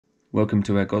Welcome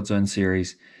to our Godzone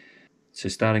series. So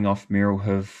starting off, Merrell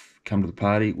have come to the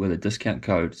party with a discount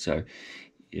code. So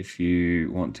if you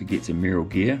want to get some Merrell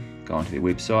gear, go onto their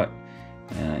website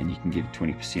and you can get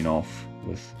 20% off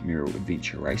with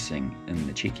MerrellAdventureRacing in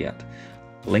the checkout.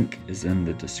 Link is in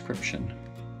the description.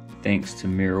 Thanks to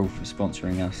Merrell for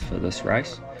sponsoring us for this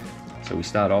race. So we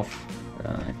start off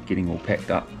getting all packed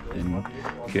up in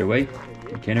Fiordland,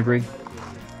 in Canterbury.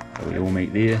 So we all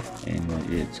meet there, and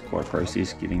yeah, it's quite a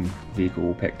process getting the vehicle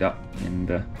all packed up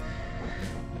and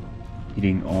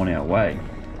getting on our way.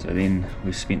 So then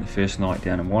we spent the first night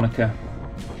down in Wanaka.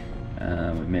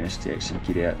 We managed to actually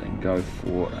get out and go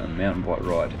for a mountain bike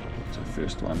ride. So the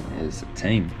first one as a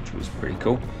team, which was pretty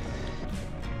cool.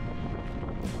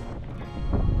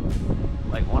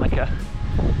 Lake Wanaka.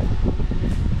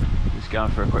 Just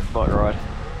going for a quick bike ride.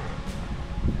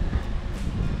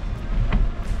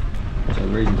 So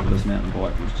the reason for this mountain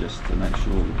bike was just to make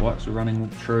sure the bikes were running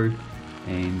true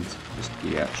and just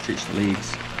get out, stretch the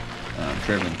legs.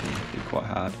 Travelling can be quite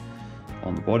hard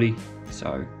on the body,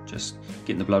 so just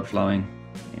getting the blood flowing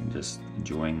and just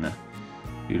enjoying the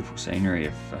beautiful scenery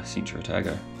of Central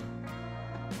Otago.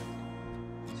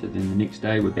 So then the next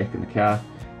day we're back in the car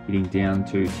heading down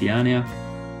to Tiania.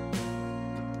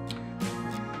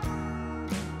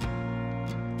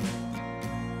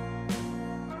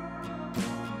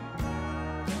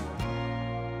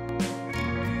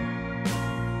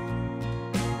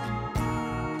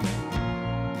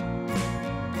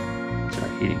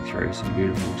 Heading through some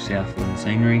beautiful Southland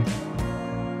scenery.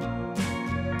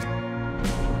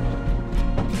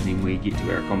 And then we get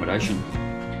to our accommodation.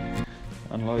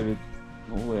 Unloaded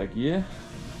all our gear.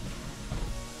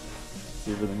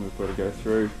 Everything we've got to go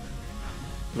through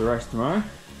for the race tomorrow.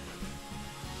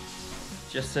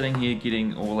 Just sitting here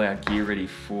getting all our gear ready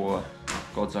for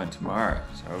Godzone tomorrow.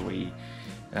 So we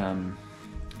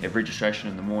have registration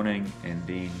in the morning and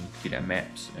then get our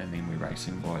maps, and then we're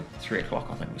racing by 3 o'clock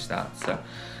I think we start. So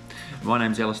my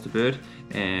name's Alistair Bird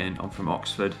and I'm from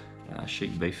Oxford, sheep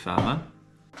and beef farmer.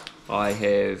 I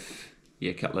have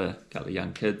a couple of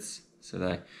young kids, so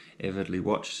they avidly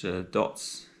watch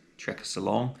Dots track us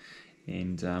along,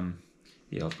 and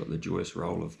I've got the joyous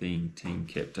role of being team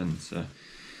captain, so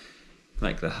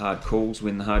make the hard calls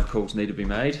when the hard calls need to be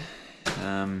made.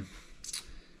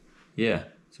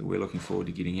 So we're looking forward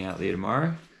to getting out there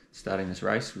tomorrow, starting this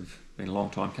race. We've been a long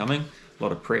time coming, a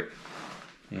lot of prep,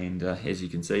 and as you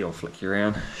can see, I'll flick you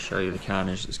around, show you the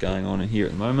carnage that's going on in here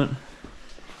at the moment,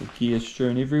 with gear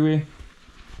strewn everywhere.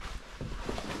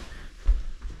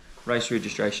 Race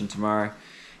registration tomorrow,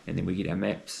 and then we get our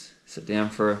maps, sit down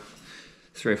for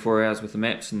 3 or 4 hours with the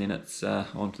maps, and then it's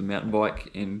onto the mountain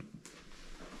bike and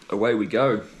away we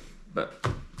go. But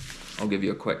I'll give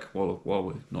you a quick, while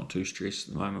we're not too stressed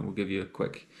at the moment, we'll give you a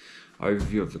quick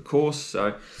overview of the course.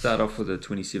 So start off with a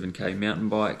 27k mountain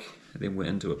bike, and then we're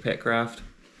into a packraft.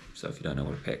 So if you don't know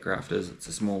what a packraft is, it's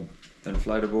a small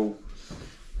inflatable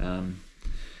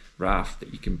raft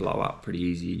that you can blow up pretty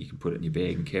easy. You can put it in your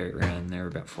bag and carry it around. They're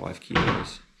about 5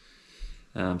 kilos.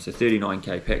 So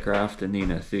 39k packraft, and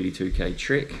then a 32k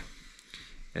trek.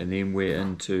 And then we're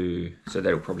into, so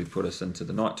that'll probably put us into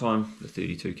the night time, the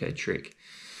 32k trek.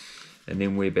 And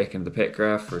then we're back into the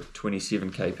packraft for a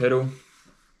 27k pedal,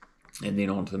 and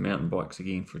then onto the mountain bikes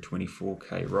again for a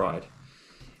 24k ride.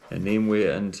 And then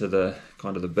we're into the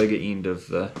kind of the bigger end of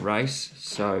the race.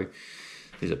 So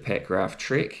there's a packraft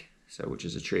trek, so which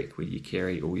is a trek where you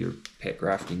carry all your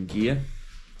packrafting gear,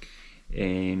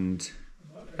 and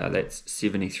that's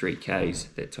 73 k's,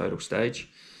 that total stage.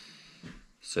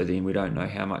 So then we don't know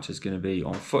how much is going to be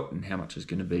on foot and how much is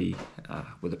going to be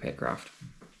with a packraft.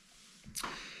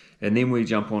 And then we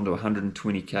jump onto a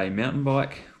 120k mountain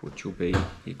bike, which will be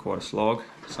quite a slog.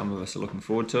 Some of us are looking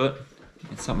forward to it,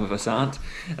 and some of us aren't.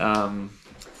 And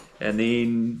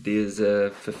then there's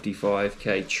a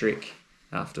 55k trek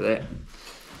after that.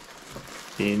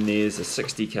 Then there's a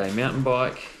 60k mountain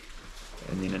bike,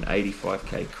 and then an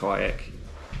 85k kayak,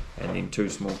 and then 2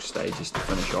 small stages to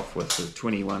finish off with, a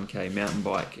 21k mountain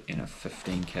bike and a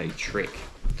 15k trek.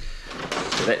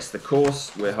 So that's the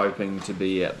course. We're hoping to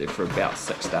be out there for about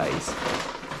 6 days,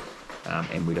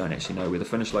 and we don't actually know where the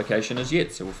finish location is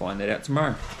yet, so we'll find that out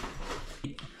tomorrow.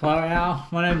 Hello Al,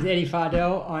 my name is Eddie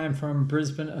Fardell. I am from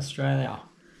Brisbane, Australia.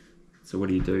 So what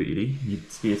do you do, Eddie? Your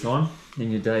spare time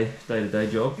in your day-to-day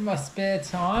job? In my spare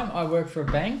time, I work for a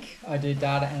bank. I do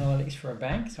data analytics for a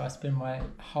bank, so I spend my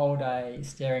whole day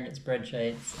staring at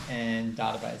spreadsheets and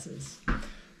databases.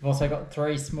 I've also got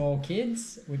 3 small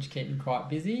kids, which keep me quite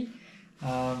busy.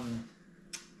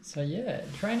 So yeah,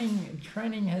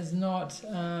 training has not.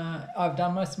 I've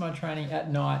done most of my training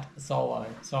at night solo,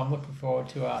 so I'm looking forward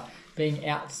to being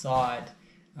outside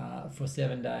for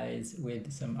 7 days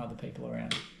with some other people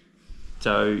around.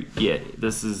 So yeah,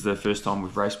 this is the first time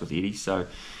we've raced with Eddie. So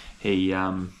he,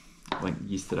 I think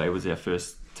yesterday was our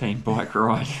first team bike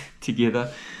ride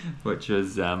together, which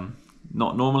is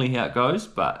not normally how it goes,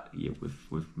 but yeah,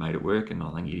 we've made it work, and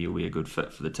I think Eddie will be a good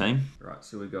fit for the team. Right,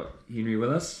 so we've got Henry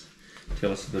with us.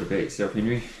 Tell us a bit about yourself,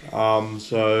 Henry.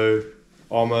 So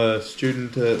I'm a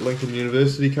student at Lincoln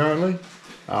University currently.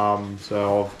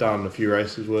 So I've done a few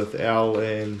races with Al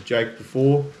and Jake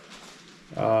before.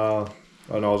 And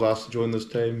I was asked to join this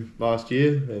team last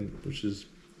year, which is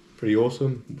pretty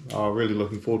awesome. Really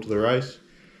looking forward to the race.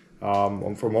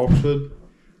 I'm from Oxford,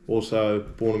 also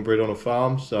born and bred on a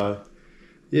farm, so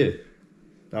yeah,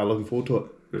 looking forward to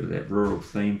it. Bit of that rural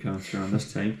theme comes through on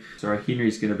this team. So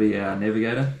Henry's going to be our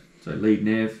navigator, so lead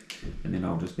nav, and then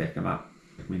I'll just back him up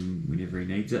whenever he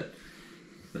needs it.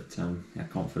 But our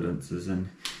confidence is in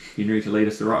Henry to lead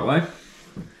us the right way.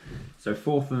 So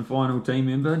fourth and final team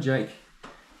member, Jake.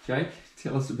 Jake,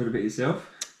 tell us a bit about yourself.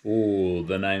 Oh,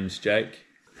 the name's Jake.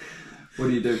 What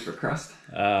do you do for a crust?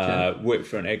 Work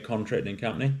for an ag contracting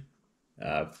company.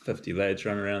 50 lads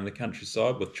run around the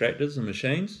countryside with tractors and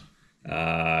machines. Do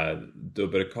a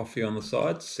bit of coffee on the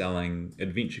side, selling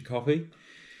adventure coffee,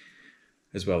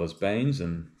 as well as beans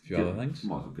and a few other things.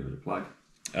 Might as well give it a plug.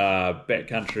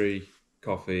 Backcountry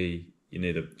coffee, you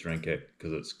need to drink it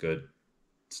because it's good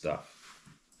stuff.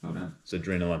 Well done. It's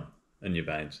adrenaline in your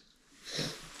veins. Okay.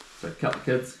 So a couple of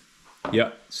kids.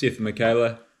 Yep, Seth and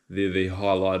Michaela, they're the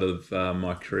highlight of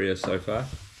my career so far.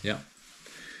 Yep.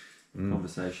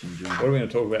 Conversation during, What are we going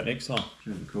to talk about next time?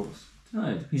 during the course. No,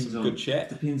 it depends on Good chat.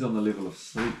 Depends on the level of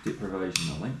sleep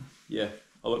deprivation, I think. Yeah,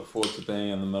 I look forward to being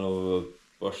in the middle of a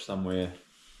bush somewhere,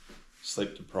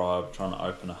 sleep deprived, trying to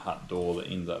open a hut door that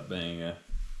ends up being a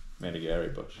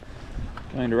Matagari bush.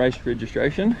 Going to race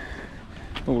registration.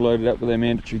 All loaded up with our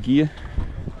mandatory gear.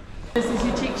 This is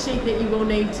your check sheet that you will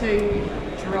need to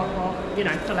drop off,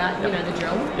 fill out, the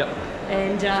drill. Yep.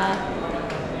 And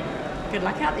good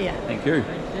luck out there. Thank you.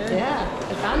 Yeah,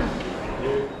 have fun.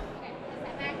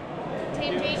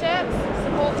 Team t-shirts,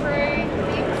 support crew,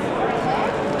 things.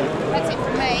 That's it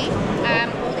from me.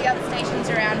 All the other stations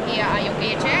around here are your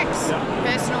gear checks.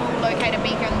 Personal locator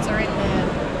beacons are in the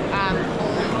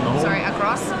hall,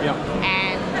 across. Yep.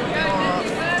 And your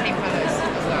team photos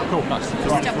as well. Cool, nice.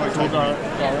 Just double We'll go around.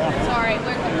 Sorry,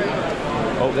 work the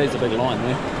route. Oh, there's a big line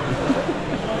there.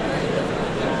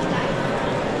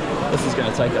 This is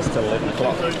going to take us till 11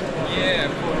 o'clock. Yeah,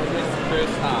 for the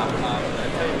first half.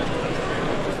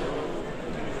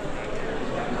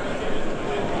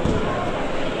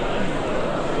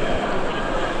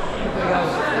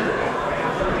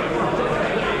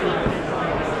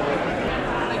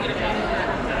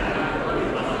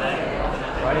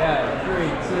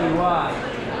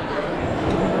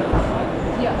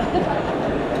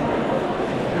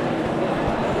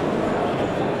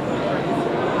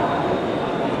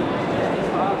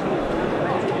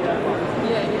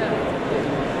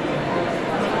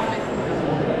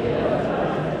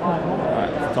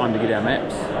 Time to get our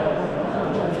maps.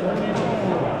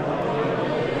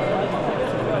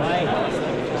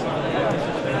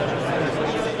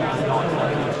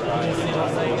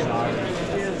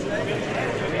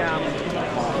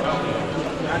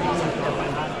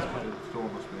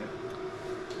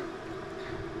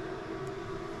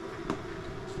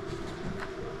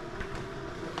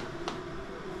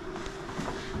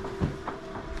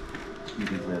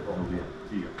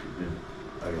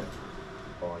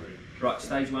 Right,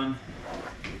 stage one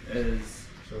is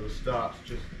So the start's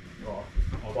just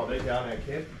by there down our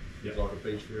camp. It's like a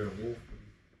beach there and a wharf.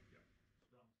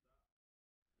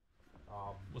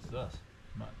 What's this?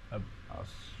 A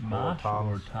Small marsh or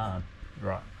a tarns. tarn?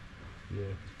 Right.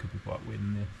 Yeah, Could be quite wet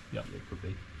in there. Yep. it could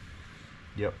be.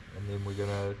 Yep, and then we're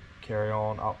gonna carry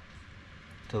on up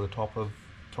to the top of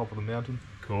the mountain,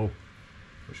 Cool.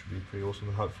 which should be pretty awesome.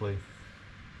 And hopefully,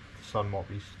 the sun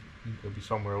it'll be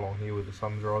somewhere along here where the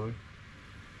sun's rising.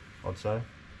 I'd say,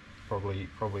 probably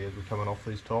as we're coming off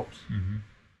these tops. Mm-hmm.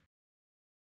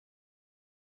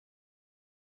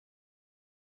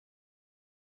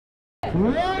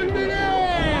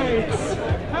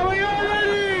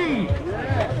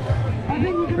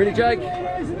 Ready, Jake?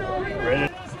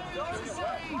 Ready?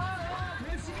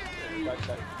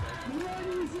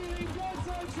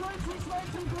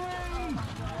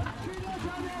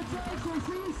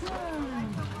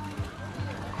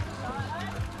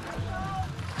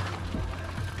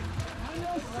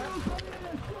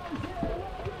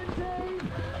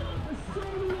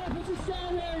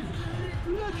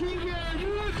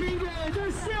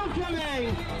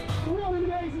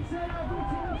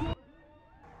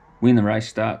 When the race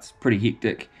starts, pretty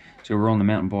hectic. So we're on the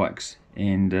mountain bikes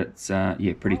and it's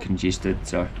yeah, pretty congested.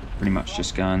 So pretty much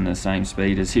just going the same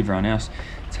speed as everyone else.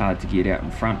 It's hard to get out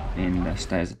in front and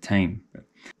stay as a team. But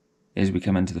as we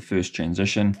come into the first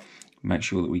transition, make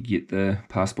sure that we get the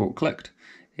passport clicked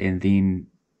and then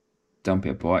dump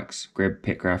our bikes, grab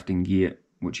pack rafting gear,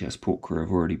 which our support crew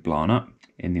have already blown up,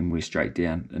 and then we're straight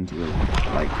down into the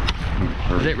lake.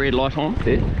 Is that red light on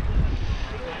there?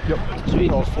 Yep,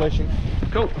 sweet. I was flashing.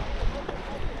 Cool.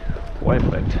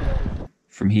 Perfect.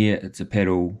 From here, it's a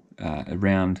paddle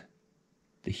around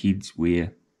the heads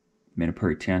where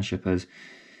Manapuri Township is,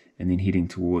 and then heading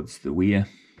towards the weir,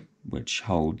 which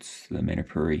holds the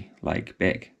Manapuri Lake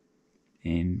back.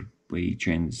 And we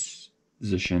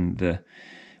transition the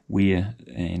weir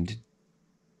and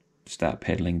start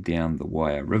paddling down the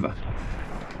Waia River.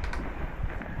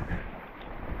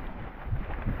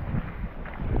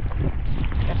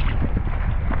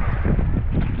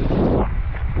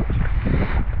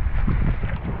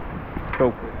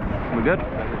 Cool. We good?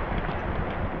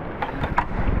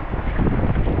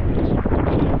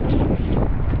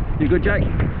 You good, Jake?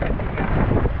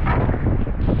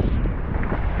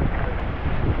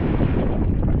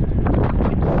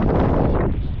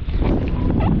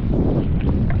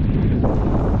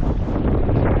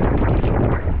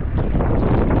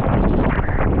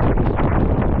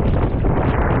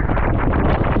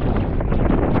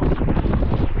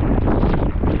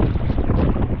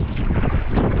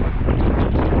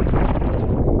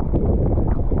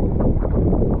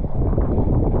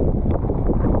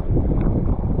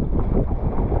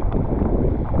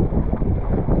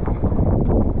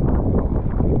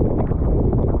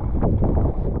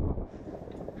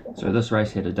 So this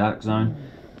race had a dark zone,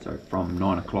 so from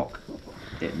 9 o'clock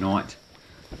at night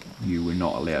you were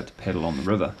not allowed to paddle on the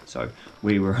river. So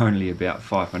we were only about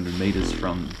 500 metres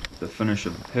from the finish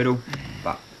of the paddle,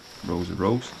 but rules are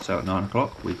rules. So at 9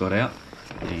 o'clock we got out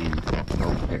and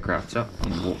rolled the pack rafts up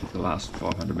and walked the last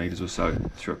 500 metres or so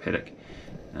through a paddock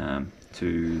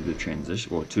to the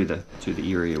transition, or to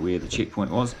the area where the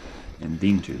checkpoint was, and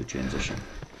then to the transition.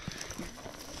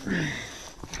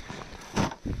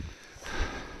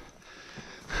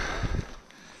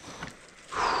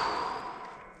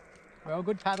 Well,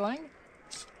 good paddling.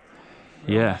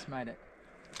 Yeah. Almost made it.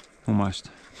 Almost.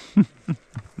 There's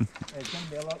going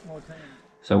to be a lot more teams.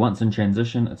 So once in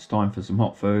transition, it's time for some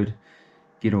hot food.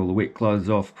 Get all the wet clothes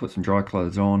off, put some dry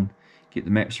clothes on, get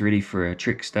the maps ready for our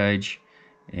trek stage,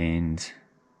 and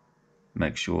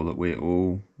make sure that we're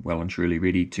all well and truly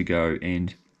ready to go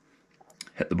and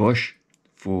hit the bush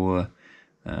for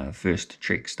first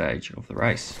trek stage of the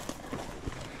race.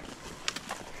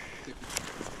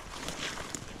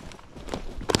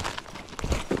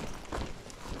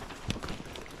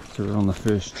 So we're on the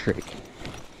first trek.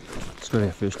 It's got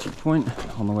our first checkpoint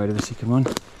on the way to the second one.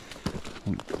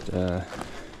 And we've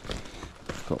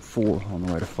got 4 on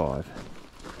the way to 5.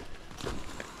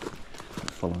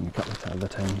 Following a couple of other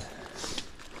teams.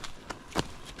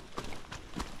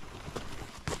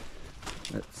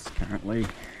 It's currently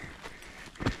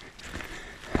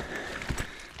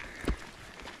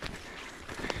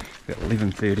about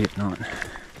 11:30 at night.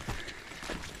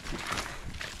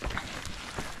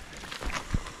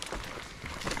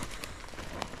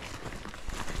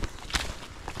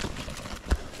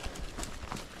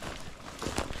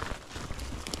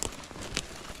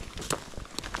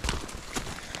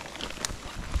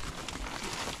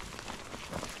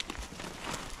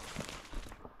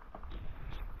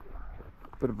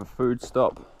 Bit of a food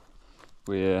stop.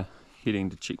 We're heading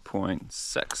to checkpoint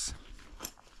 6.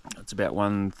 It's about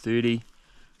 1:30,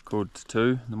 quarter to 2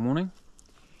 in the morning.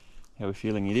 How are we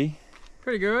feeling, Eddie?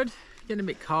 Pretty good. Getting a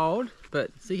bit cold, but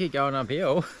still keep going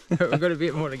uphill. We've got a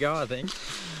bit more to go, I think.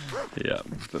 Yeah,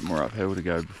 a bit more uphill to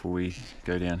go before we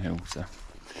go downhill, so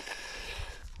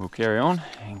we'll carry on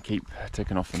and keep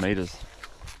ticking off the meters.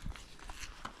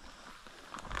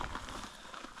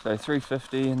 So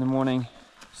 3:50 in the morning,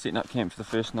 setting up camp for the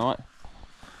first night.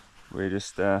 We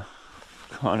just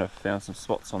kind of found some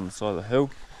spots on the side of the hill.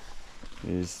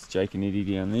 There's Jake and Eddie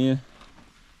down there,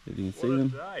 if you can see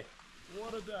them.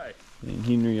 What a day! And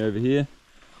Henry over here,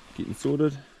 getting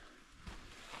sorted. So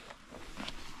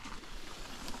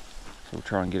we'll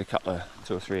try and get a couple of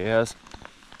 2 or 3 hours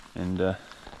and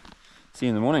see you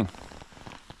in the morning.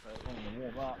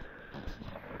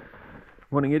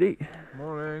 Morning, Eddie.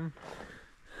 Morning.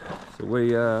 So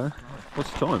we,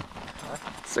 what's the time?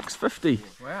 6:50.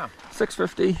 Wow.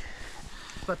 6:50.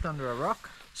 Slept under a rock.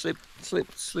 Slept.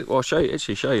 Well, I'll show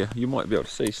you. You might be able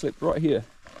to see. Slept right here.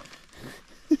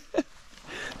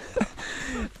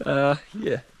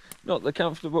 Yeah, not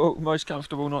the most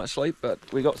comfortable night's sleep, but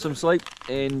we got some sleep,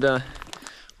 and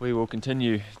we will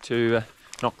continue to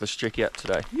knock this trick out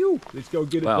today. Let's go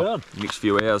get it Well, done. next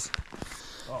few hours.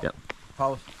 Oh, Yep.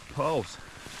 Poles.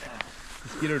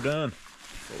 Let's get her done.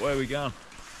 What way are we going?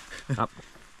 Up.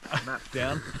 Map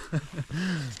down.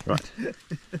 Right.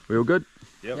 We all good?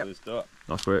 Yep, let's do it.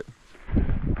 Nice work.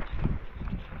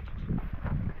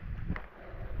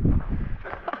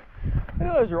 Look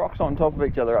at those rocks on top of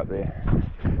each other up there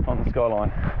on the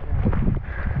skyline.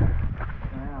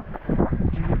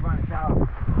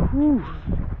 Whew.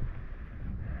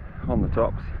 On the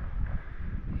tops.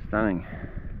 Stunning.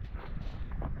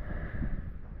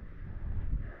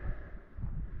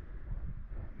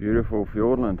 Beautiful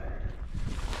Fiordland.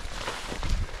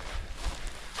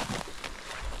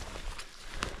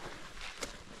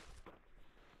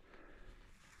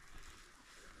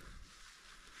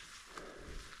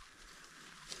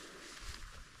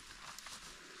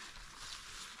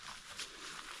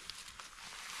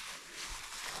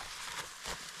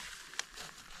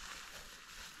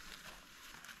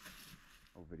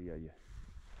 I'll video you.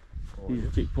 Here's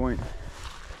a checkpoint.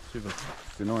 Super.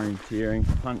 Denying tearing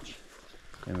punch.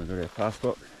 And we've got our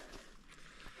passport.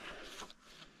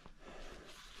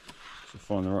 So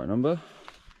find the right number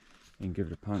and give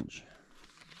it a punch.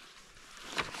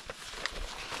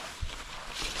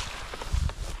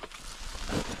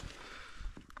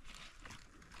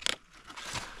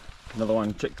 Another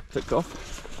one ticked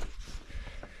off.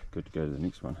 Good to go to the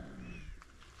next one.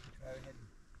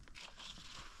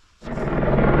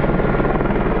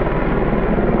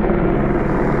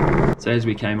 So as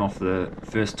we came off the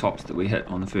first tops that we hit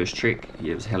on the first trek,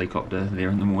 it was a helicopter there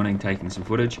in the morning taking some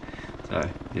footage. So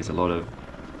there's a lot of,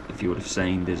 if you would have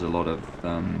seen, there's a lot of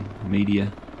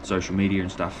media, social media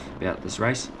and stuff about this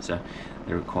race. So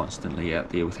they're constantly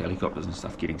out there with helicopters and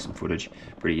stuff getting some footage.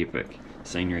 Pretty epic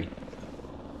scenery.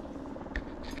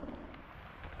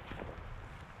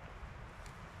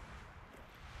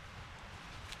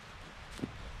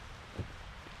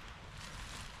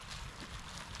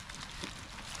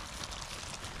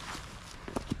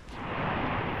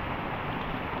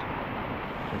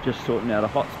 Just sorting out a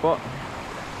hot spot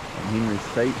on Henry's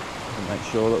feet to make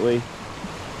sure that we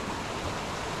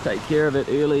take care of it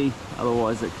early,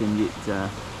 otherwise it can get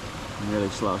really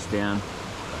slow us down.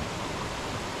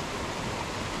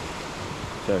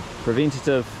 So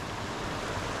preventative,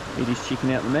 Eddie's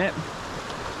checking out the map,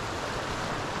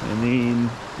 and then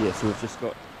yeah, so we've just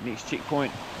got next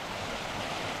checkpoint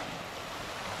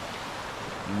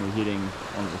and we're heading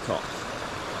on the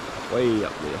tops, way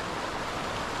up there.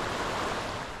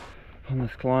 On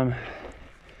this climb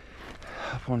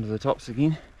up onto the tops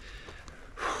again.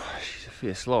 She's a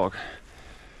fair slog.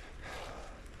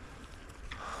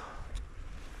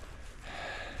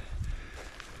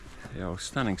 The old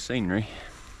stunning scenery.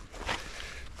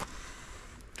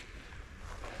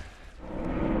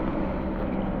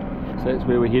 So that's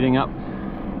where we're heading up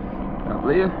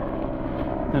there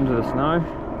into the snow,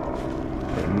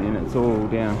 and then it's all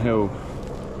downhill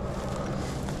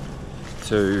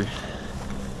to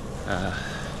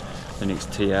the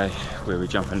next TA where we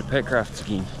jump into packrafts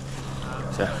again.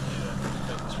 So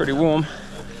it's pretty warm.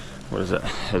 What is it?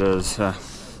 It is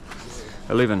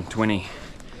 11:20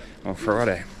 on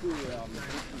Friday.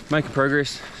 Making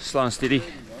progress, slow and steady.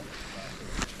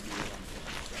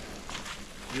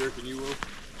 You reckon you will?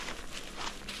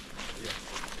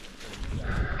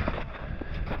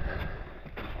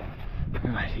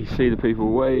 Right, you see the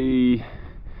people way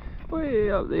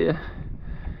up there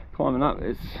climbing up.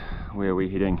 It's where we're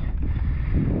heading.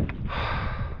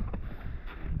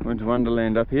 Winter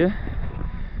Wonderland up here,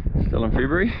 still in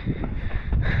February.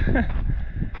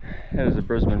 How does a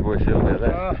Brisbane boy feel about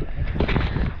that?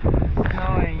 It's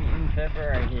snowing in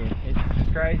February here.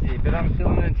 It's crazy, but I'm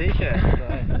still in a t-shirt, so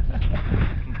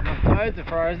my clothes are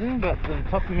frozen, but the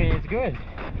top of me is good.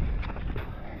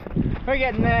 We're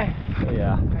getting there.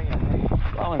 Yeah, We're getting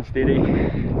there. slow and steady.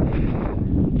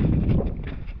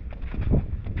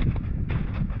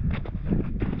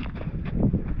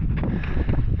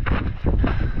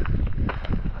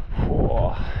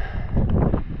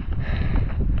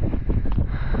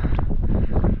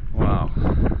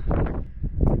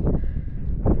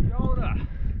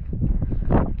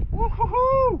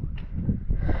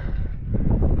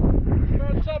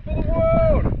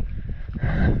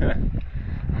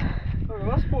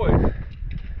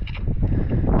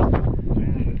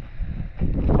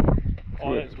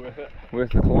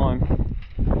 Worth the climb.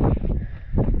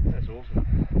 That's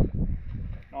awesome.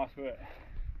 Nice work.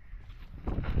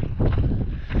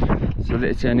 So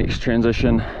that's our next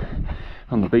transition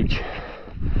on the beach.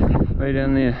 Way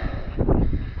down there.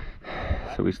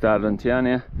 So we started in town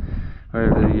now. We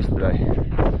were over there yesterday.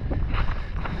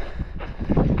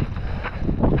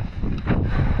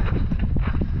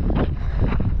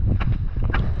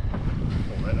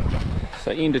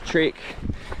 So end of trek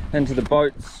into the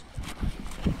boats.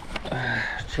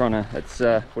 Trying to, it's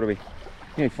what are we?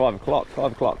 Nearly 5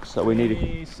 o'clock. So we need to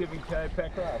 7k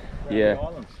pack up. Yeah,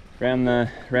 around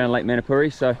Lake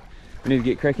Manapuri. So we need to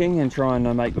get cracking and try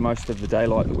and make the most of the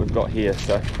daylight that we've got here.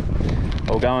 So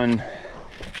I'll go and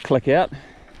click out,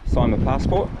 sign my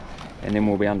passport, and then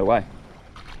we'll be underway.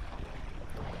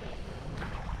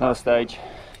 Another stage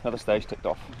ticked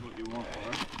off.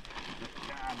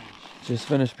 Just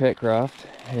finished pack raft,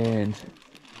 and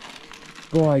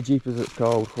boy jeepers it's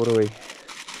cold. What are we?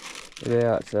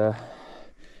 About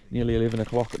nearly 11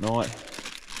 o'clock at night.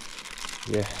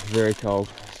 Yeah, very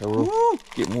cold. So we'll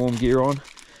get warm gear on,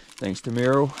 thanks to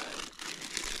Merrell.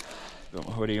 Got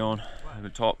my hoodie on over the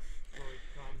top.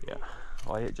 Yeah,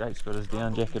 oh yeah, Jake's got his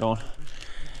down jacket on.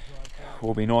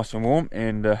 We'll be nice and warm,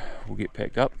 and we'll get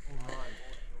packed up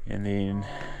and then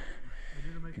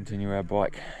continue our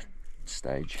bike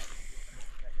stage.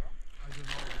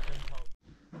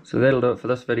 So that'll do it for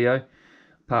this video,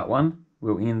 part 1.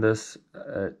 We'll end this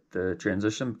at the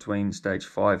transition between stage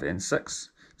 5 and 6.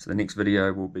 So the next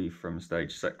video will be from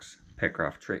stage 6,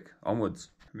 Packraft Trek onwards.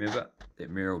 Remember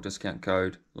that Merrell discount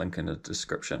code, link in the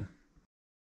description.